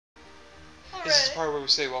Is this the part where we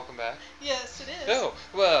say welcome back? Yes, it is. Oh,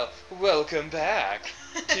 well, welcome back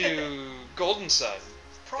to Golden Sun.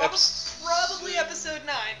 Probably episode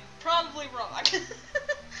 9. Probably wrong.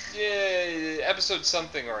 Yeah, episode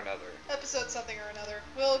something or another. Episode something or another.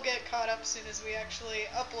 We'll get caught up as soon as we actually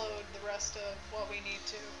upload the rest of what we need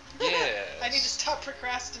to. Yes. I need to stop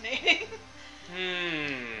procrastinating.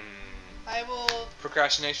 I will...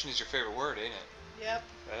 Procrastination is your favorite word, ain't it? Yep.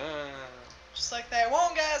 Just like that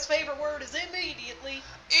one guy's favorite word is immediately.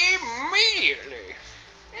 Immediately.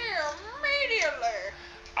 Immediately.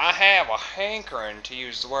 I have a hankering to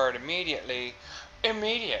use the word immediately.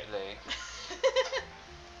 Immediately.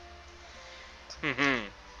 A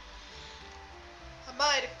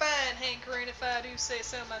mighty fine hankering, if I do say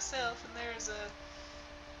so myself. And there's a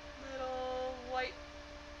little white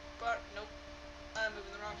bar. Nope. I'm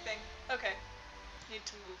moving the wrong thing. Okay. Need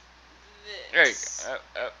to move this. There you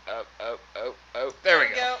go. Oh. There we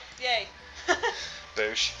go. Yay.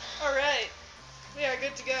 Boosh. Alright. We are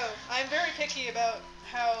good to go. I'm very picky about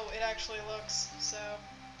how it actually looks, so.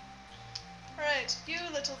 Alright, you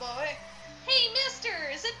little boy. Hey, mister,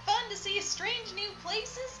 is it fun to see strange new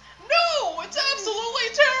places? No! It's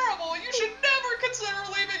absolutely terrible! You should never consider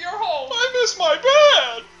leaving your home! I miss my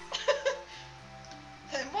bed!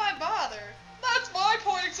 Then why bother? That's my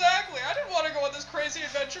point exactly. I didn't want to go on this crazy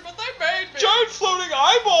adventure, but they made me. Giant floating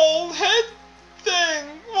eyeball head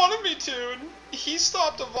thing wanted me to, and he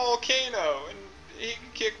stopped a volcano, and he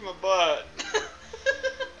could kick my butt.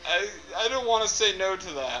 I don't want to say no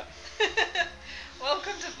to that.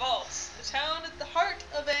 Welcome to Vaults, the town at the heart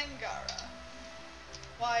of Angara.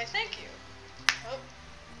 Why, thank you. Oh.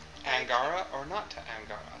 Angara or not to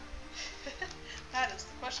Angara? That is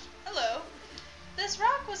the question. Hello. This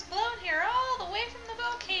rock was blown here all the way from the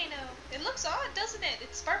volcano. It looks odd, doesn't it?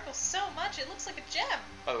 It sparkles so much, it looks like a gem.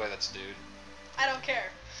 By the way, that's a dude. I don't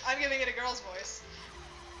care. I'm giving it a girl's voice.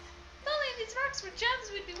 If only these rocks were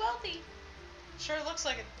gems, we'd be wealthy. Sure looks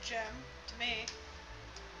like a gem to me.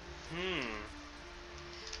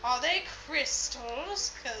 Are they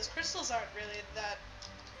crystals? Because crystals aren't really that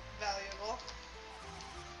valuable.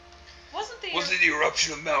 Wasn't the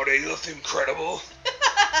eruption of Mount Aleph incredible?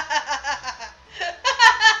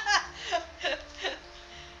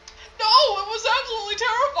 No, it was absolutely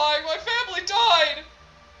terrifying. My family died.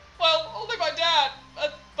 Well, only my dad.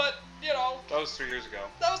 But, you know. That was 3 years ago.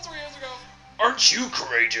 That was 3 years ago. Aren't you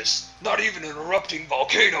courageous? Not even an erupting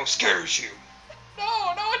volcano scares you.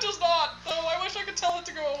 No, it does not. Though I wish I could tell it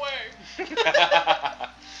to go away.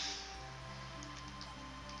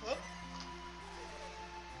 Whoop.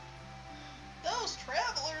 Those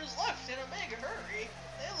travelers left in a big hurry.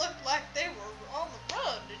 They looked like they were on the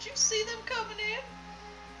run. Did you see them coming in?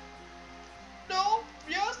 No,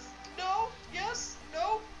 yes, no, yes,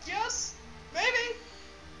 no, yes, maybe,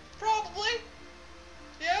 probably,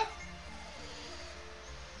 yeah.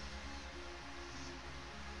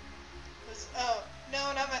 Oh,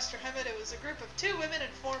 no, not Master Hemet. It was a group of 2 women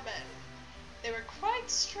and 4 men. They were quite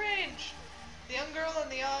strange. The young girl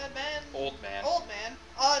and the odd man. Old man.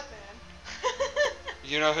 Odd man.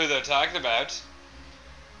 You know who they're talking about?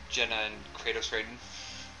 Jenna and Kratos Raiden.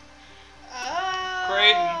 Oh.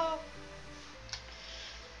 Kraden.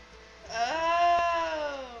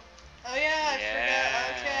 Oh yeah, I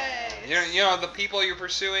forgot. Okay. You know the people you're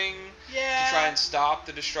pursuing Yeah. to try and stop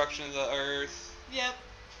the destruction of the Earth. Yep.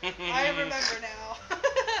 I remember now.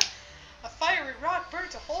 A fiery rock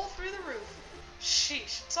burnt a hole through the roof.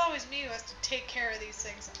 Sheesh, it's always me who has to take care of these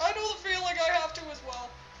things. I know the feeling, I have to as well.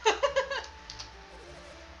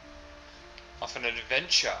 Off an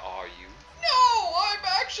adventure, are you? No, I'm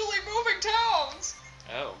actually moving towns.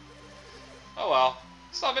 Oh. Oh well.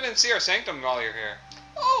 Stop in and see our sanctum while you're here.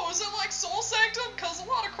 Oh, is it like Soul Sanctum? Because a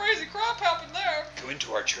lot of crazy crap happened there. Come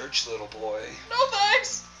into our church, little boy. No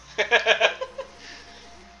thanks.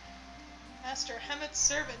 Master Hemet's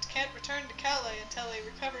servant can't return to Calais until he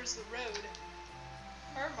recovers the road.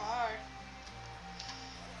 Hermar.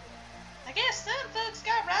 I guess some folks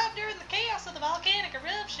got robbed during the chaos of the volcanic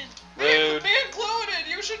eruption. Rude. Me included.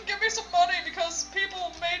 You should give me some money because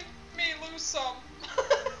people made me lose some.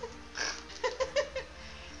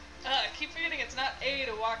 I keep forgetting it's not A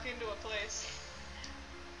to walk into a place.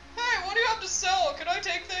 Hey, what do you have to sell? Can I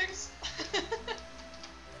take things?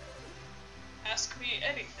 Ask me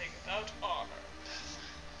anything about armor.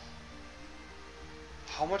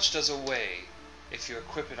 How much does it weigh if you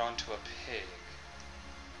equip it onto a pig?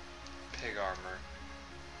 Pig armor.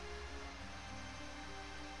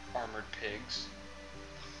 Armored pigs.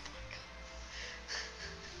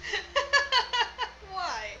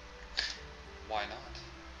 Why? Why not?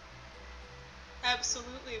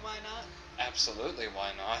 Absolutely, why not? Absolutely,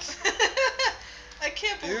 why not? I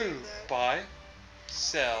can't believe Ooh, that. buy,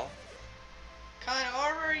 sell. Kind of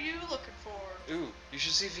armor are you looking for? Ooh, you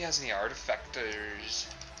should see if he has any artifactors.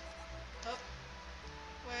 Oh,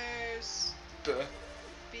 where's Duh.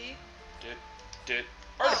 B? Did.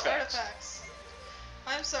 Oh, Artifacts. artifacts.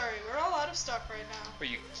 I'm sorry, we're all out of stock right now. Wait,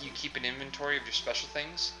 you keep an inventory of your special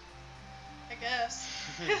things? I guess.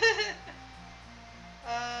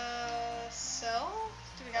 Sell?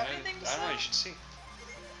 Do we have anything to I sell? don't know, you should see.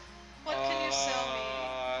 What can you sell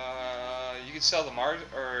me? You can sell the Mars,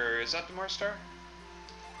 or is that the Mars Star?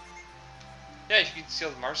 Yeah, you can sell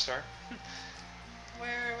the Mars Star.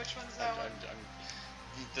 Where? Which one's that one?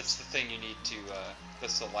 That's the thing you need to,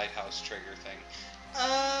 that's the lighthouse trigger thing.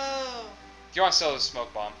 Oh. If you want to sell the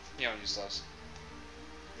smoke bomb, you don't use those.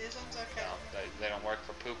 These ones? Okay. No, they don't work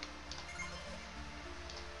for poop.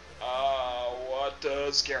 What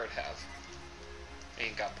does Garrett have? He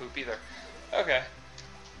ain't got poop either. Okay.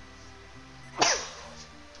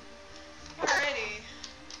 Alrighty.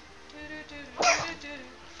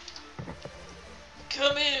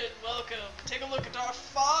 Come in, welcome. Take a look at our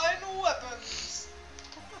fine weapons.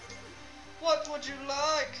 What would you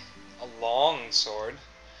like? A long sword,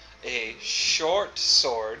 a short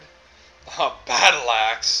sword, a battle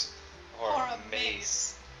axe, or a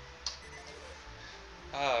mace.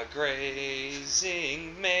 A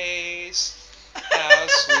grazing mace. How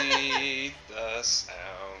sweet the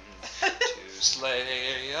sound to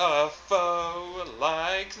slay a foe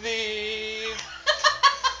like thee.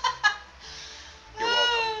 You're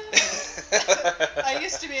welcome. I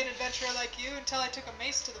used to be an adventurer like you until I took a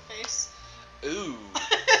mace to the face. Ooh.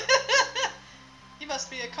 You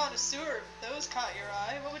must be a connoisseur if those caught your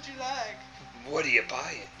eye. What would you like? What are you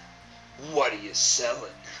buying? What are you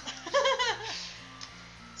selling?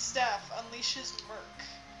 Staff unleashes Merc.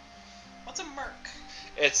 What's a Merc?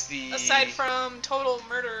 It's the... Aside from total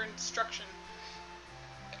murder and destruction.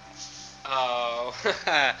 Oh.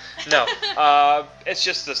 No. It's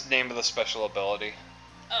just the name of the special ability.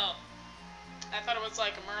 Oh. I thought it was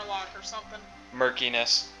like a murloc or something.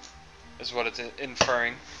 Murkiness is what it's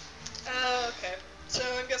inferring. Oh, okay. So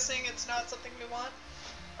I'm guessing it's not something we want?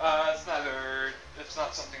 It's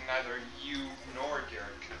not something neither you nor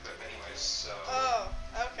Garrett can equip anyways, so... Oh,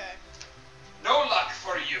 okay. No luck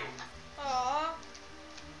for you! Aww.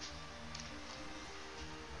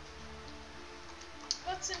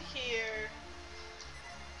 What's in here?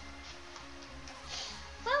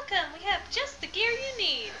 Welcome, we have just the gear you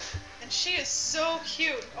need. And she is so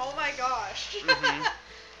cute. Oh my gosh. Mm-hmm.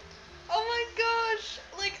 Oh my gosh.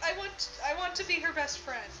 Like I want to be her best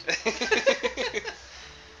friend. Let's see.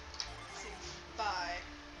 Bye.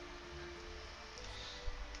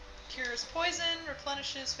 Cures poison,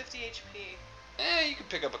 replenishes 50 HP. You can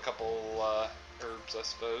pick up a couple herbs, I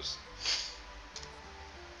suppose.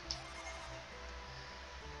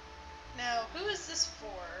 Now, who is this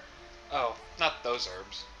for? Oh, not those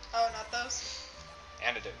herbs. Oh, not those?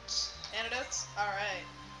 Antidotes. Antidotes? Alright.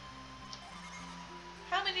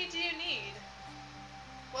 How many do you need?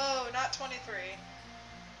 Whoa, not 23.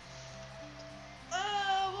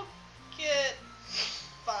 We'll get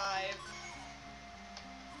 5.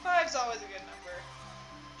 5's always a good number.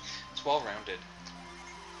 It's well rounded.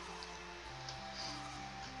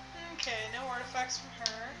 Okay, no artifacts from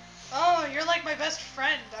her. Oh, you're like my best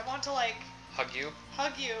friend. I want to like Hug you?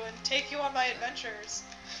 hug you and take you on my adventures.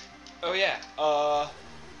 Oh yeah. Oh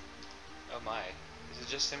my. Is it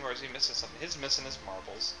just him or is he missing something? He's missing his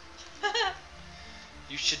marbles.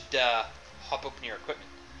 You should hop open your equipment.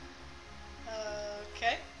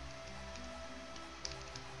 Okay.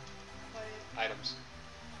 Wait. Items.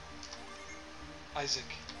 Isaac,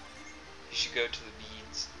 you should go to the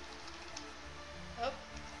beads. Oh.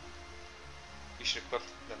 You should equip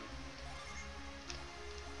them.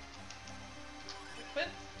 Equip?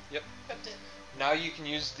 Yep. Equipped it. Now you can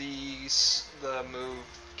use the move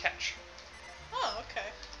catch. Oh, okay.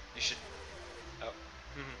 You should. Oh.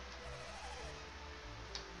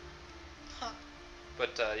 Huh.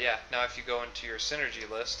 But yeah, now if you go into your synergy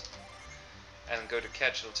list and go to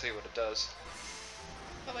catch, it'll tell you what it does.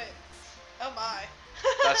 Oh wait. Oh my.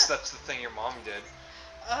 That's the thing your mom did.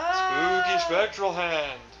 Oh. Spooky spectral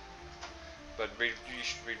hand. But you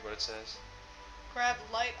should read what it says. Grab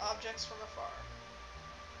light objects from afar.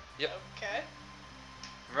 Yep. Okay.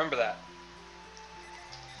 Remember that.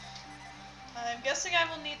 I'm guessing I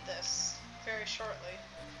will need this very shortly.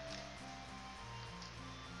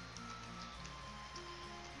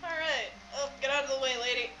 Alright. Oh, get out of the way,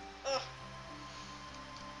 lady. Ugh.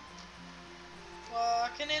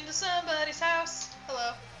 Walking into somebody's house.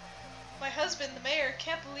 Hello. My husband, the mayor,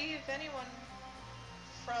 can't believe anyone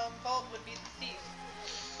from Vault would be the thief.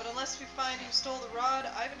 But unless Unless we find who stole the rod,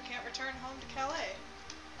 Ivan can't return home to Calais.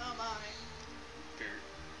 Oh my.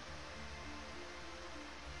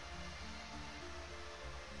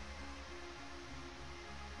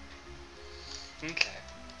 Okay.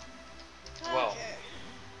 Well. Okay.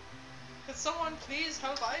 Could someone please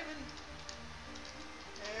help Ivan?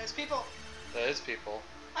 There's people. There is people.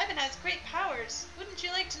 Ivan has great powers. Wouldn't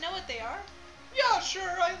you like to know what they are? Yeah, sure.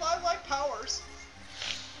 I like powers.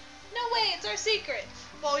 No way, it's our secret.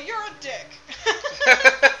 Well, you're a dick.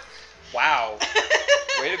 Wow.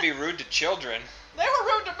 Way to be rude to children. They were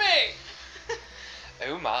rude to me.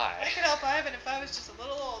 Oh my. I could help Ivan if I was just a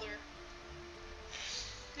little older.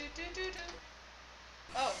 Do do do do.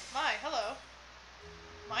 Oh, my, hello.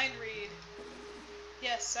 Mind read.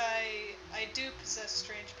 Yes, I do possess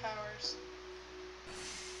strange powers.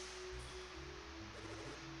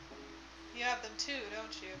 You have them too,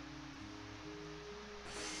 don't you?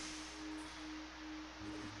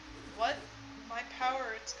 What? My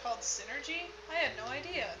power, it's called synergy? I had no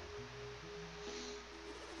idea.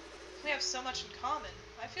 We have so much in common.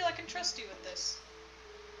 I feel I can trust you with this.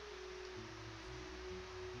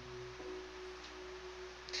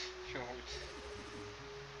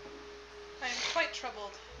 I am quite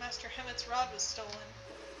troubled. Master Hemmett's rod was stolen.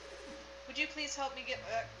 Would you please help me get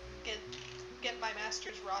my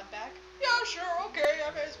master's rod back? Yeah, sure, okay,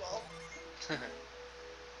 I may as well.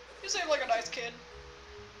 You seem like a nice kid.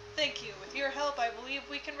 Thank you. With your help, I believe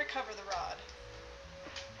we can recover the rod.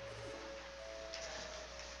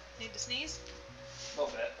 Need to sneeze? A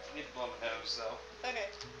little bit. I need to blow my nose, though. Okay.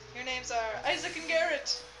 Your names are Isaac and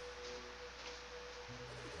Garrett.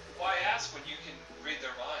 Why ask when you can read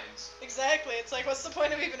their minds? Exactly. It's like, what's the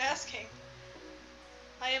point of even asking?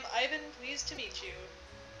 I am Ivan. Pleased to meet you.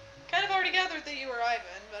 Kind of already gathered that you were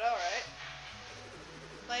Ivan, but alright.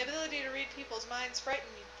 My ability to read people's minds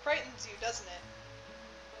frightens you, doesn't it?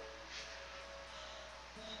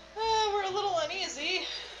 We're a little uneasy.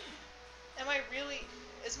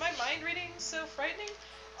 Is my mind reading so frightening?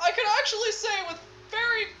 I can actually say with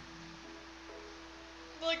very,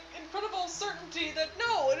 incredible certainty that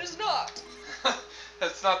no, it is not.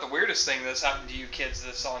 That's not the weirdest thing that's happened to you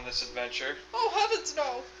kids on this adventure. Oh, heavens,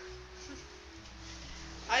 no.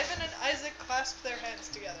 Ivan and Isaac clasped their hands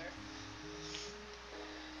together.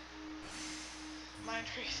 Mind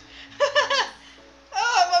read.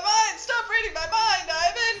 Oh, my mind! Stop reading my mind,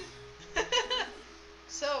 Ivan!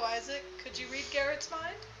 So, Isaac, could you read Garrett's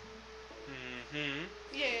mind? Mm-hmm.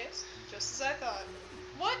 Yes, just as I thought.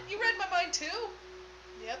 What? You read my mind too?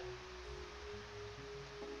 Yep.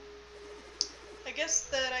 I guess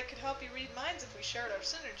that I could help you read minds if we shared our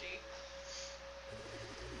synergy.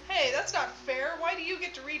 Hey, that's not fair. Why do you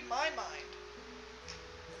get to read my mind?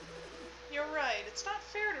 You're right. It's not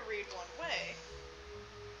fair to read one way.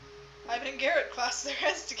 Ivan and Garrett clasped their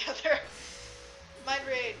heads together. Mind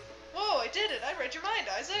read. Whoa, I did it. I read your mind,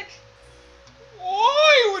 Isaac.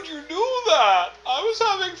 Why would you do that? I was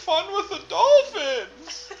having fun with the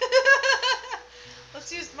dolphins.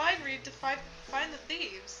 Let's use mind read to find the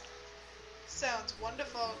thieves. Sounds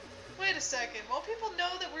wonderful. Wait a second. Won't people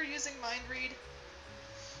know that we're using mind read?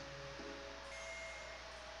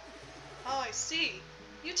 Oh, I see.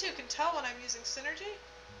 You two can tell when I'm using synergy?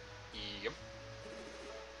 Yep.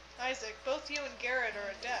 Isaac, both you and Garrett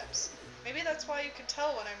are adepts. Maybe that's why you can tell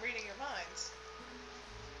when I'm reading your minds.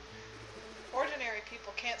 Ordinary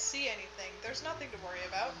people can't see anything. There's nothing to worry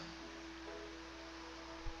about.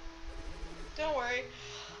 Don't worry.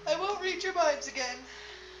 I won't read your minds again.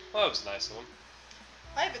 Well, that was nice of him.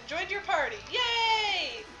 I've enjoyed your party.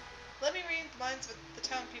 Yay! Let me read the minds of the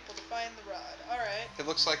town people to find the rod. Alright. It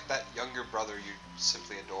looks like that younger brother you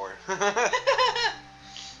simply adore.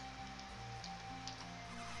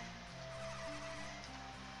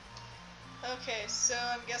 Okay, so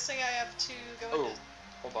I'm guessing I have to go Oh, into...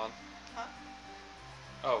 hold on. Huh?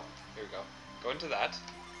 Oh, here we go. Go into that.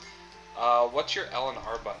 What's your L and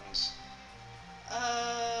R buttons?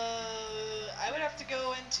 I would have to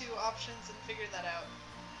go into options and figure that out.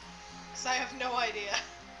 Because I have no idea.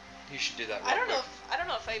 You should do that real I don't quick.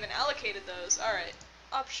 know if I even allocated those. All right,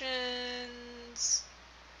 options.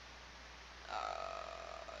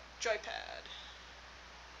 Joypad.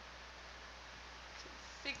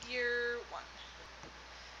 Figure 1.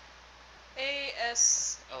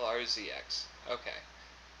 AS. LRZX. Okay.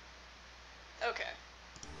 Okay.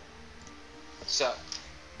 So,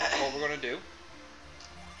 what we're going to do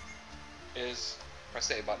is press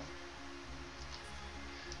the A button.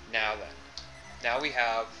 Now then. Now we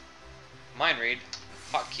have mind read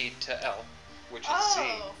hotkeyed to L, which is C.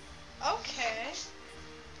 Oh, okay.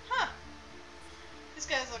 Huh. These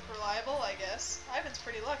guys look reliable, I guess. Ivan's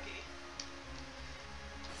pretty lucky.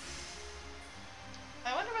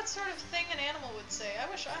 sort of thing an animal would say. I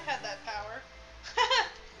wish I had that power.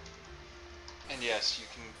 And yes, you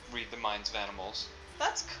can read the minds of animals.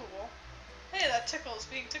 That's cool. Hey, that tickles.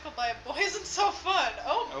 Being tickled by a boy isn't so fun.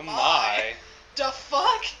 Oh, Oh my. my. The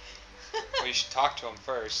fuck? Well, you should talk to them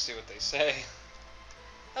first, see what they say.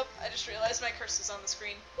 Oh, I just realized my curse is on the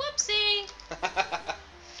screen. Whoopsie!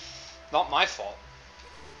 Not my fault.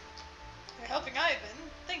 You're helping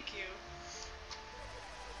Ivan. Thank you.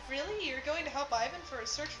 Really? You're going to help Ivan for his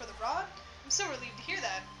search for the rod? I'm so relieved to hear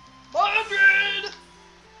that. 100!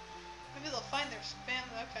 Maybe they'll find their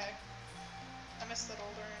family. Okay. I missed that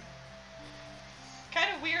old urn.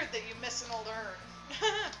 Kind of weird that you miss an old urn.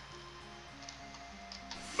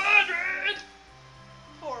 100!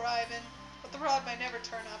 Poor Ivan. But the rod might never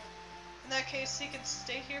turn up. In that case, he can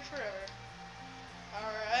stay here forever.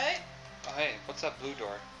 Alright. Oh, hey, what's that blue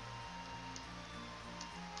door?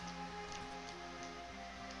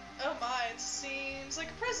 Oh my, it seems like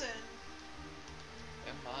a prison.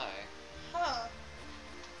 Oh my. Huh.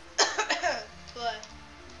 Bleh.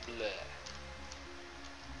 Bleh.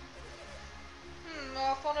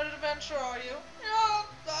 Off on an adventure, are you? Yeah,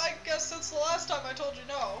 I guess that's the last time I told you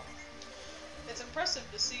no. It's impressive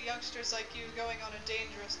to see youngsters like you going on a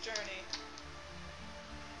dangerous journey.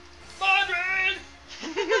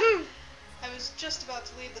 100! I was just about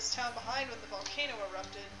to leave this town behind when the volcano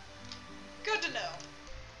erupted. Good to know.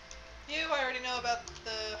 I already know about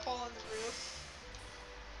the hole in the roof.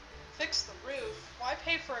 Fix the roof? Why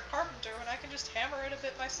pay for a carpenter when I can just hammer it a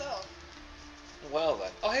bit myself? Well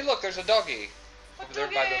then. Oh, hey, look, there's a doggy. What Over there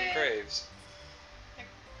by doggy? them graves.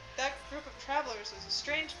 That group of travelers was a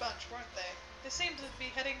strange bunch, weren't they? They seemed to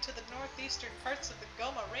be heading to the northeastern parts of the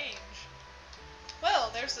Goma Range.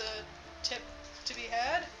 Well, there's a tip to be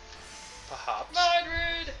had. Perhaps.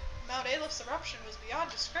 100! Mount Alepht's eruption was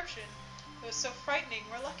beyond description. It was so frightening,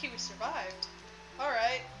 we're lucky we survived.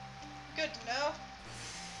 Alright. Good to know.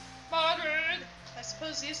 100! I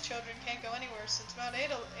suppose these children can't go anywhere since Mount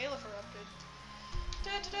Aleph erupted.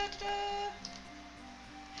 Da-da-da-da-da!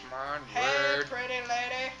 Hey, pretty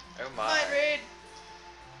lady. Oh my. Mind read.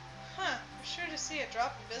 Huh. We're sure to see a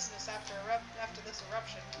drop in business after this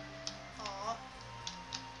eruption. Aw.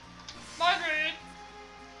 Mind read.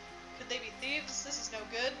 Could they be thieves? This is no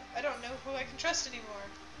good. I don't know who I can trust anymore.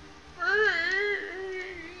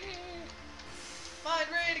 Mind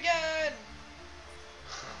read again.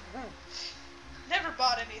 Never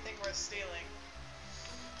bought anything worth stealing.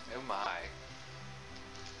 Oh my.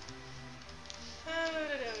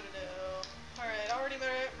 Alright, already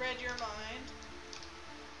read your mind.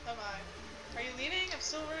 Oh my. Are you leaving? I'm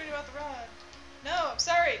still worried about the rod. No, I'm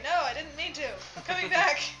sorry. No, I didn't mean to. I'm coming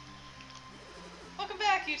back. Welcome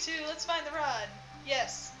back, you two. Let's find the rod.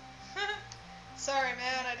 Yes. Sorry,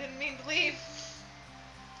 man. I didn't mean to leave.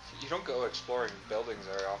 You don't go exploring buildings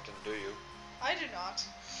very often, do you? I do not.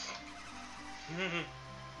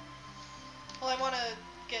 Well, I want to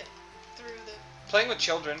get through the... Playing with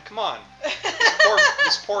children? Come on.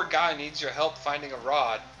 This poor guy needs your help finding a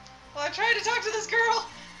rod. Well, I'm trying to talk to this girl.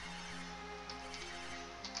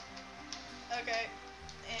 Okay.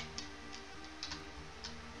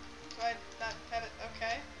 Do I not have it?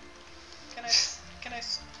 Okay. Can I,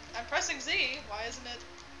 I'm pressing Z. Why isn't it?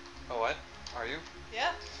 Oh, what? Are you?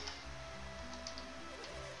 Yeah.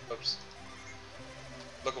 Oops.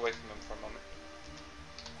 Look away from him for a moment.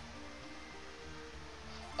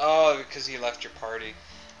 Oh, because he left your party.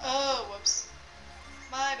 Oh, whoops.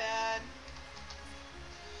 My bad.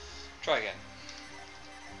 Try again.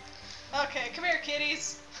 Okay, come here,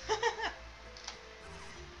 kitties.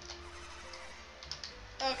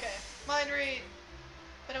 Okay, mind read.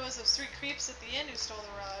 But it was those three creeps at the inn who stole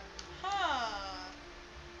the rod. Huh.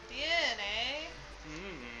 The inn, eh?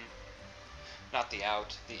 Hmm. Not the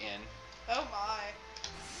out, the in. Oh my.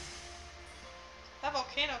 That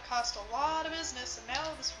volcano cost a lot of business, and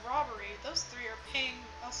now this robbery, those three are paying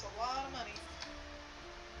us a lot of money.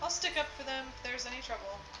 I'll stick up for them if there's any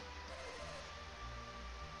trouble.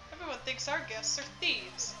 Everyone thinks our guests are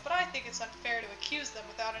thieves, but I think it's unfair to accuse them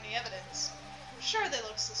without any evidence. Sure, they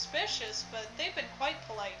look suspicious, but they've been quite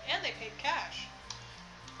polite, and they paid cash.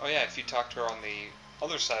 Oh yeah, if you talk to her on the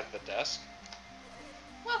other side of the desk.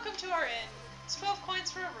 Welcome to our inn. It's 12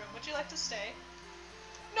 coins for a room. Would you like to stay?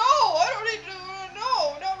 No, I don't need to.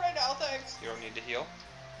 No, not right now, thanks. You don't need to heal?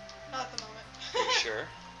 Not at the moment. Are you sure?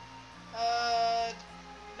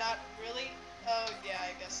 Not really. Oh, yeah,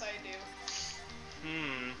 I guess I do.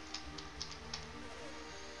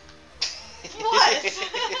 What?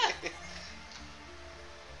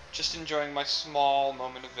 Just enjoying my small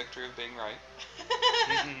moment of victory of being right.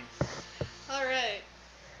 Alright.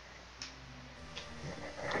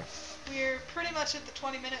 We're pretty much much at the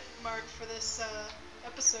 20-minute mark for this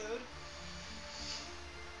episode.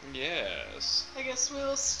 Yes. I guess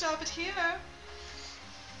we'll stop it here.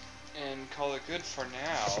 And call it good for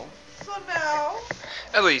now. For now.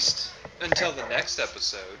 At least until the next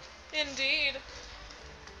episode. Indeed.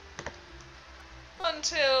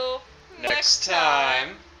 Until Next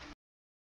time.